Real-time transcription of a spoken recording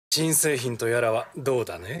Yo,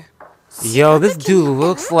 this dude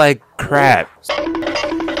looks like crap.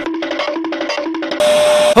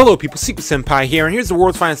 Hello people, Seku-Senpai here, and here's the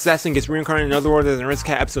world's finest assassin gets reincarnated in other worlds as an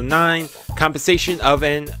Aristocrat episode 9, compensation of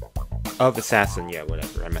assassin. Yeah,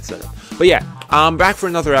 whatever, I messed that up. But yeah, back for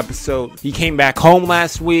another episode. He came back home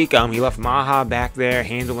last week. He left Maha back there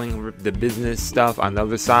handling the business stuff on the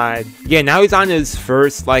other side. Yeah, now he's on his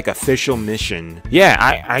first like official mission. Yeah,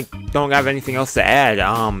 I don't have anything else to add.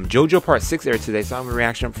 JoJo Part 6 aired today, so I'm gonna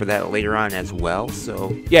reaction for that later on as well.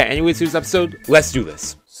 So yeah, anyways, here's the episode. Let's do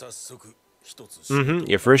this.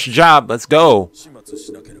 Your first job. Let's go.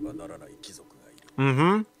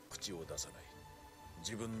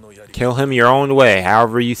 Kill him your own way,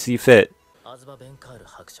 however you see fit.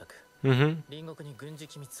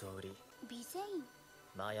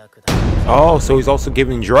 Oh, so he's also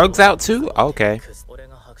giving drugs out too? Okay.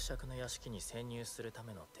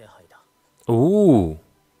 Ooh.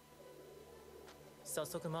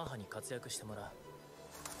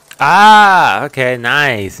 Ah, okay,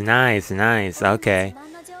 nice. Okay.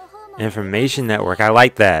 Information network, I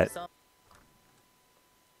like that.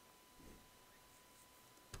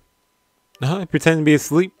 I pretend to be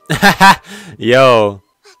asleep. Yo.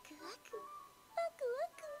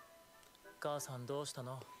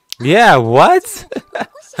 Yeah, what?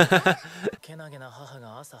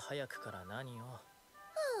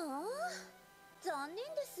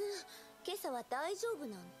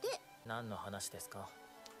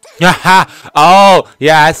 Oh,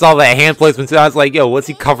 yeah, I saw that hand placement too. I was like, yo, what's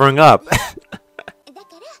he covering up?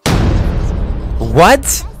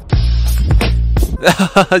 What?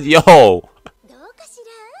 Yo.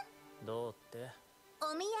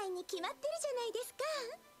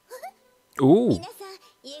 Ooh.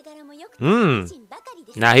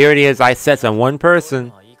 Now here it is. I set on one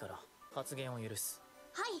person.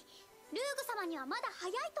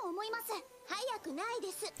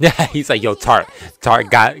 Yeah, he's like, yo, Tart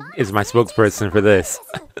is my spokesperson for this.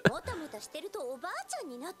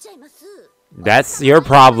 That's your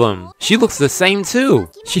problem. She looks the same too.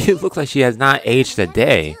 She looks like she has not aged a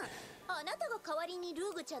day.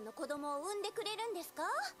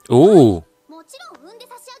 Ooh.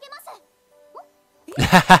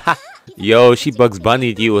 Yo, she Bugs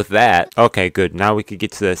Bunny'd you with that. Okay, good. Now we could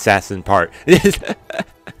get to the assassin part.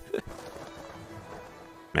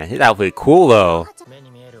 Man, his outfit cool though.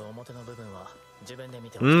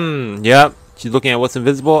 Yep. She's looking at what's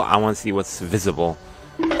invisible. I want to see what's visible.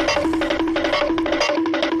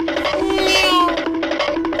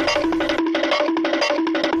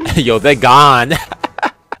 Yo, they're gone.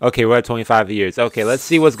 Okay, we're at 25 years. Okay, let's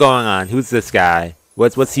see what's going on. Who's this guy?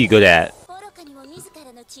 What's he good at?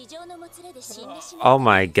 Oh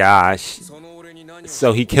my gosh.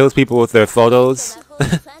 So he kills people with their photos?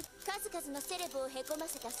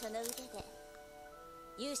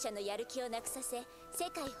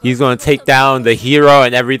 He's gonna take down the hero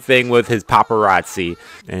and everything with his paparazzi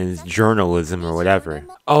and his journalism or whatever.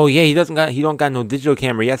 Oh yeah, he don't got no digital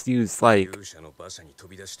camera. He has to use like.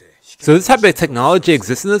 So this type of technology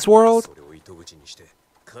exists in this world?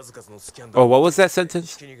 Oh, what was that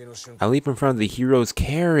sentence? I leap in front of the hero's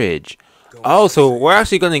carriage. Oh, so we're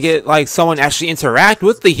actually gonna get like someone actually interact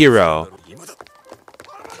with the hero.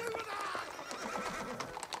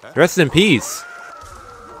 Rest in peace.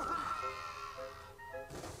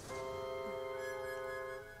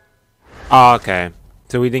 Oh, okay.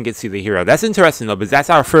 So we didn't get to see the hero. That's interesting though, because that's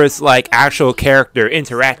our first like actual character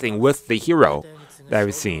interacting with the hero that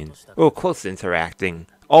we've seen. Oh, close to interacting.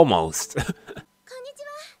 Almost.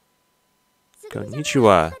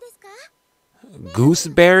 Konnichiwa.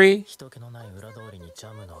 Gooseberry?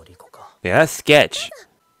 Yeah, that's sketch.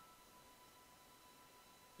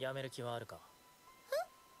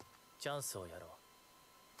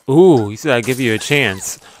 Ooh, he said I'd give you a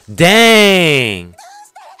chance. Dang!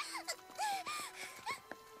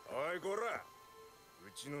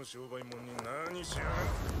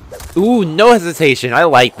 Ooh, no hesitation. I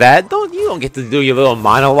like that. You don't get to do your little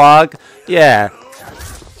monologue. Yeah.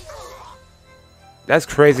 That's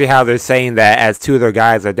crazy how they're saying that as two of their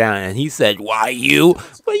guys are down. And he said, why you?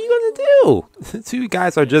 What are you gonna do? Two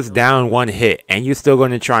guys are just down one hit. And you're still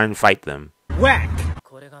going to try and fight them. Whack!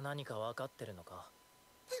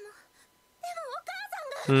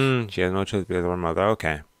 She has no choice because of her mother.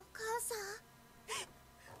 Okay.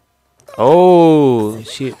 Oh,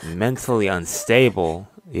 she mentally unstable.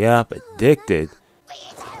 Yep, addicted.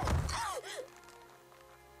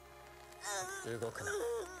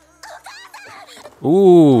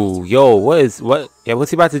 Ooh, yo, what's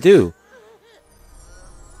he about to do?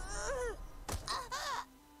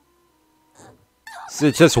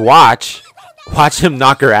 So just watch. Watch him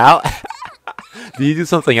knock her out? Did you do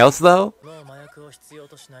something else though?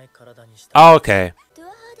 Oh, okay.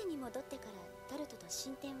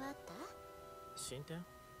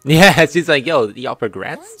 Yeah, she's like, yo, y'all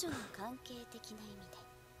progress?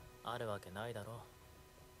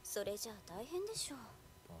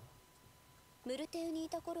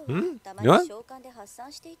 What?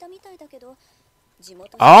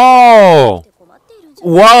 Oh!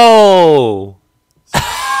 Whoa!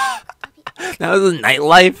 That was a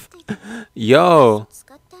nightlife? Yo.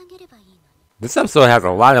 This episode has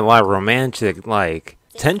a lot of romantic, like,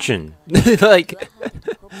 tension. Like,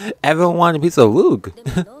 everyone wanted a piece of Lugh.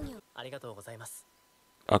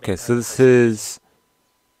 Okay, so this is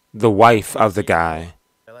the wife of the guy.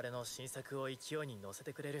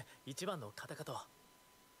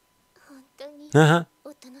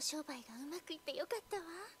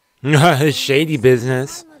 Shady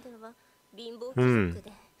business.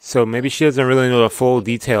 So maybe she doesn't really know the full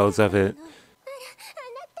details of it.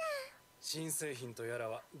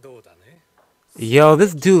 Yo,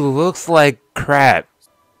 this dude looks like crap.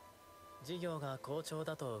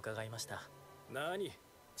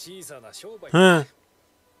 Huh.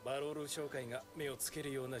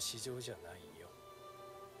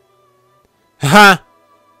 Huh?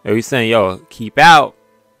 Are you saying, yo, keep out?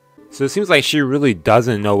 So it seems like she really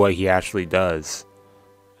doesn't know what he actually does.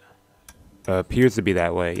 Appears to be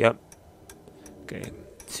that way, yep. Okay,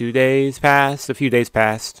 2 days passed, a few days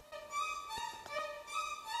passed.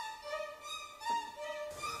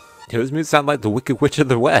 Yo, this music sounds like the Wicked Witch of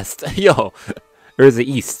the West. Yo, or is it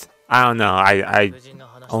East? I don't know, I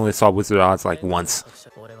only saw Wizard of Oz like once.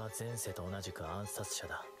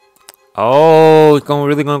 Oh,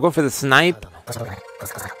 really gonna go for the snipe?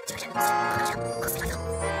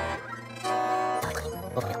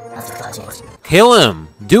 Kill him!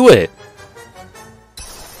 Do it!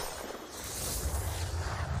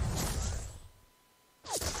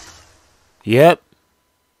 Yep.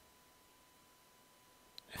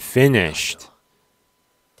 Finished.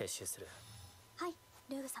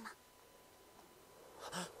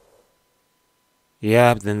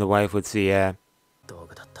 Yeah, then the wife would see, yeah.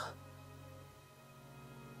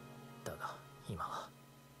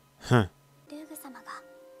 Huh.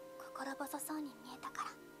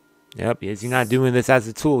 Yep, you're not doing this as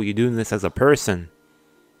a tool, you're doing this as a person.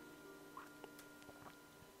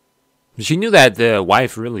 She knew that the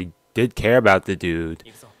wife really did care about the dude.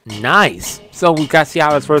 Nice! So we got to see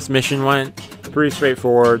how his first mission went. Pretty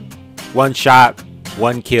straightforward. One shot,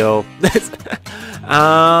 one kill.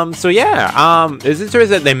 So yeah, it's interesting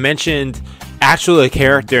that they mentioned actually a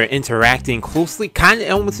character interacting closely, kind of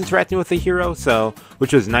almost interacting with the hero, so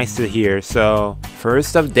which was nice to hear. So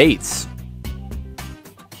first of dates.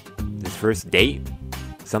 This first date?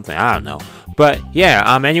 Something, I don't know. But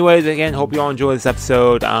yeah, anyways, again, hope you all enjoy this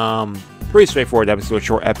episode. Pretty straightforward episode,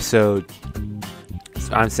 short episode.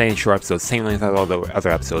 So I'm saying short episode, same length as all the other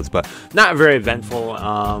episodes, but not very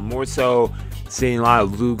eventful. More so seeing a lot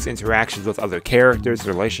of Luke's interactions with other characters,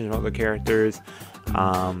 relations with other characters.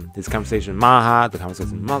 His conversation with Maha, the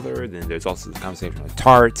conversation with Mother, then there's also the conversation with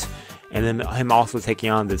Tart, and then him also taking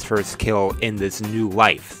on this first kill in this new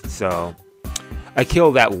life. So a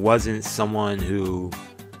kill that wasn't someone who,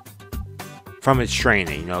 from his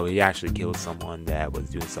training, you know, he actually killed someone that was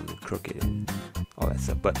doing something crooked and all that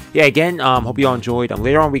stuff. But yeah, again, hope you all enjoyed.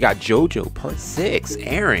 Later on, we got JoJo Part 6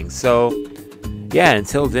 airing. So yeah,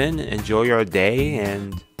 until then, enjoy your day,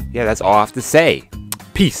 and yeah, that's all I have to say.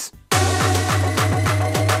 Peace.